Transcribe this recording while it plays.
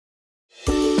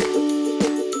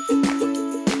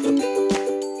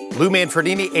Lou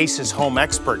Manfredini, Ace's home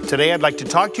expert. Today I'd like to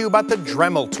talk to you about the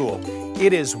Dremel tool.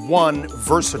 It is one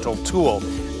versatile tool.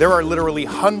 There are literally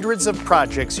hundreds of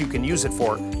projects you can use it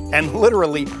for, and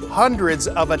literally hundreds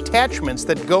of attachments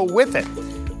that go with it.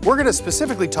 We're going to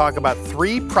specifically talk about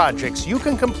 3 projects you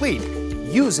can complete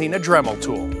using a Dremel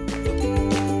tool.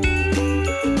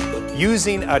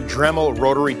 Using a Dremel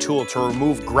rotary tool to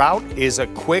remove grout is a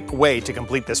quick way to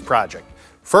complete this project.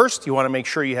 First, you want to make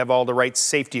sure you have all the right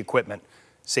safety equipment.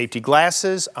 Safety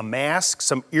glasses, a mask,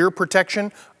 some ear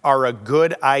protection are a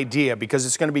good idea because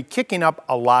it's going to be kicking up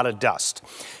a lot of dust.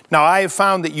 Now, I have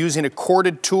found that using a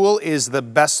corded tool is the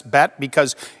best bet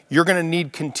because you're going to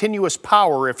need continuous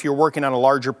power if you're working on a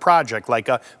larger project like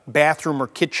a bathroom or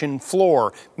kitchen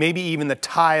floor, maybe even the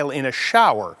tile in a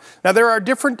shower. Now, there are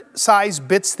different size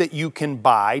bits that you can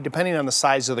buy depending on the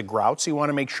size of the grout, so you want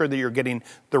to make sure that you're getting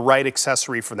the right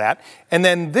accessory for that. And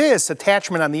then this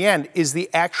attachment on the end is the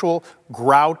actual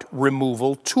grout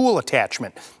removal tool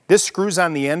attachment. This screws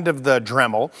on the end of the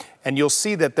Dremel, and you'll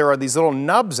see that there are these little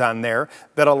nubs on there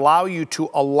that allow you to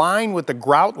align with the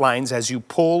grout lines as you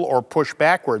pull or push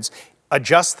backwards.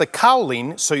 Adjust the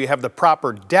cowling so you have the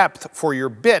proper depth for your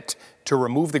bit to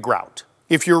remove the grout.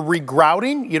 If you're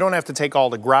regrouting, you don't have to take all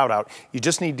the grout out. You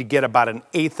just need to get about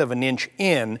 1/8 of an inch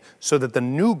in so that the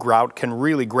new grout can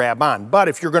really grab on. But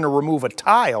if you're going to remove a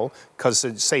tile, because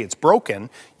say it's broken,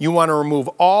 you want to remove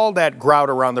all that grout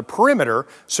around the perimeter,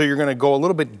 so you're going to go a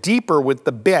little bit deeper with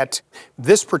the bit.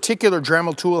 This particular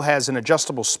Dremel tool has an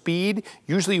adjustable speed.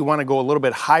 Usually you want to go a little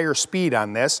bit higher speed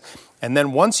on this. And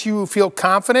then once you feel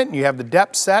confident and you have the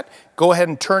depth set, go ahead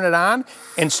and turn it on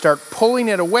and start pulling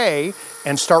it away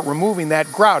and start removing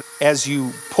that grout. As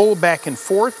you pull back and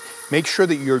forth, make sure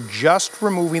that you're just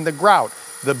removing the grout.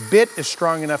 The bit is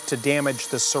strong enough to damage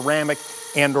the ceramic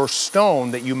and or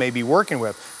stone that you may be working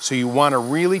with, so you want to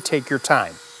really take your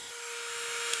time.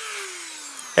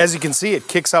 As you can see, it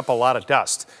kicks up a lot of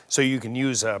dust, so you can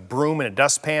use a broom and a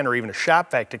dustpan or even a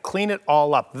shop vac to clean it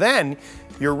all up. Then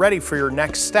you're ready for your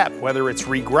next step, whether it's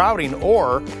regrouting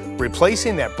or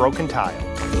replacing that broken tile.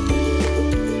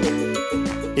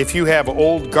 If you have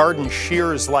old garden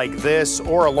shears like this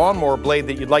or a lawnmower blade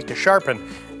that you'd like to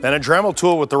sharpen, then a Dremel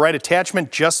tool with the right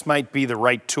attachment just might be the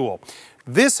right tool.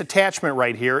 This attachment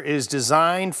right here is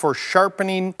designed for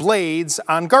sharpening blades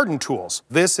on garden tools.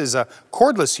 This is a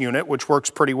cordless unit, which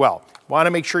works pretty well. Want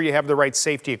to make sure you have the right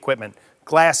safety equipment,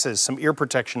 glasses, some ear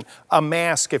protection, a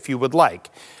mask if you would like.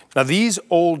 Now, these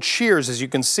old shears, as you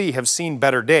can see, have seen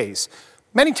better days.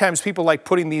 Many times people like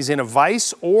putting these in a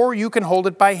vise, or you can hold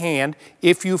it by hand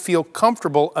if you feel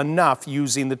comfortable enough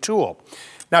using the tool.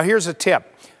 Now, here's a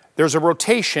tip. There's a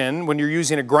rotation when you're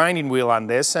using a grinding wheel on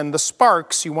this, and the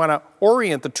sparks, you want to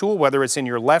orient the tool, whether it's in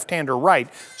your left hand or right,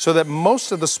 so that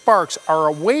most of the sparks are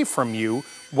away from you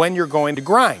when you're going to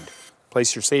grind.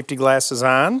 Place your safety glasses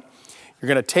on. You're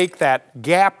going to take that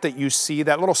gap that you see,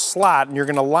 that little slot, and you're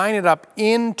going to line it up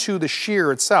into the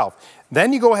shear itself.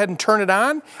 Then you go ahead and turn it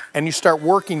on, and you start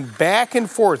working back and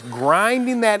forth,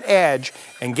 grinding that edge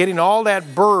and getting all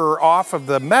that burr off of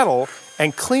the metal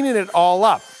and cleaning it all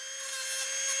up.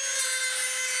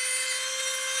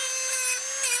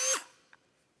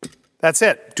 That's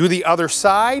it. Do the other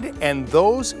side, and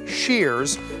those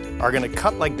shears are going to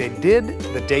cut like they did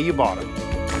the day you bought them.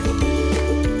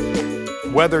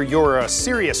 Whether you're a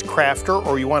serious crafter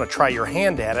or you want to try your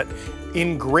hand at it,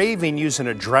 engraving using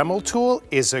a Dremel tool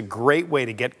is a great way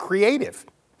to get creative.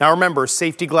 Now remember,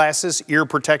 safety glasses, ear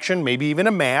protection, maybe even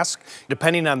a mask.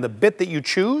 Depending on the bit that you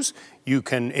choose, you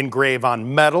can engrave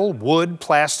on metal, wood,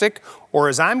 plastic, or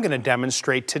as I'm going to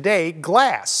demonstrate today,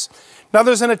 glass. Now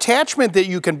there's an attachment that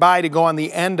you can buy to go on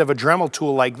the end of a Dremel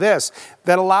tool like this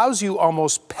that allows you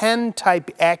almost pen-type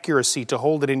accuracy to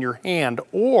hold it in your hand,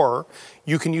 or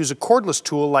you can use a cordless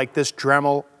tool like this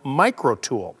Dremel micro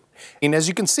tool. And as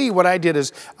you can see, what I did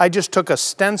is I just took a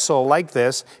stencil like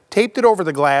this, taped it over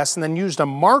the glass, and then used a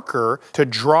marker to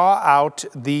draw out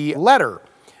the letter.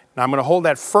 Now I'm going to hold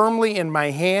that firmly in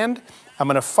my hand. I'm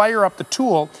going to fire up the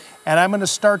tool, and I'm going to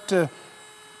start to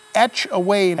etch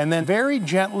away and then very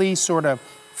gently sort of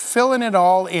filling it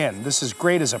all in. This is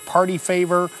great as a party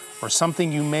favor or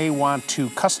something you may want to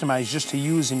customize just to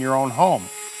use in your own home.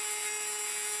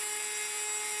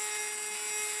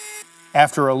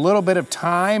 After a little bit of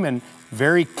time and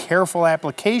very careful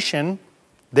application,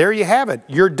 there you have it.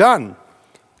 You're done.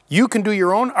 You can do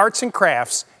your own arts and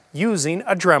crafts using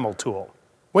a Dremel tool.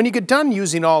 When you get done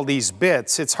using all these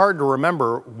bits, it's hard to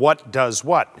remember what does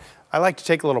what. I like to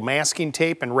take a little masking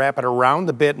tape and wrap it around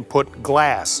the bit and put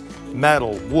glass,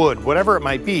 metal, wood, whatever it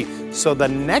might be, so the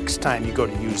next time you go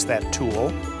to use that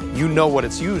tool, you know what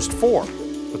it's used for.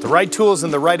 With the right tools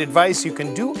and the right advice, you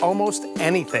can do almost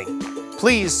anything.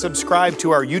 Please subscribe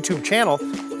to our YouTube channel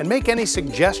and make any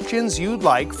suggestions you'd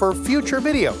like for future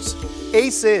videos.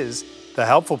 Ace is the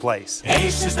helpful place.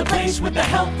 Ace is the place with the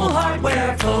helpful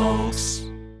hardware, folks.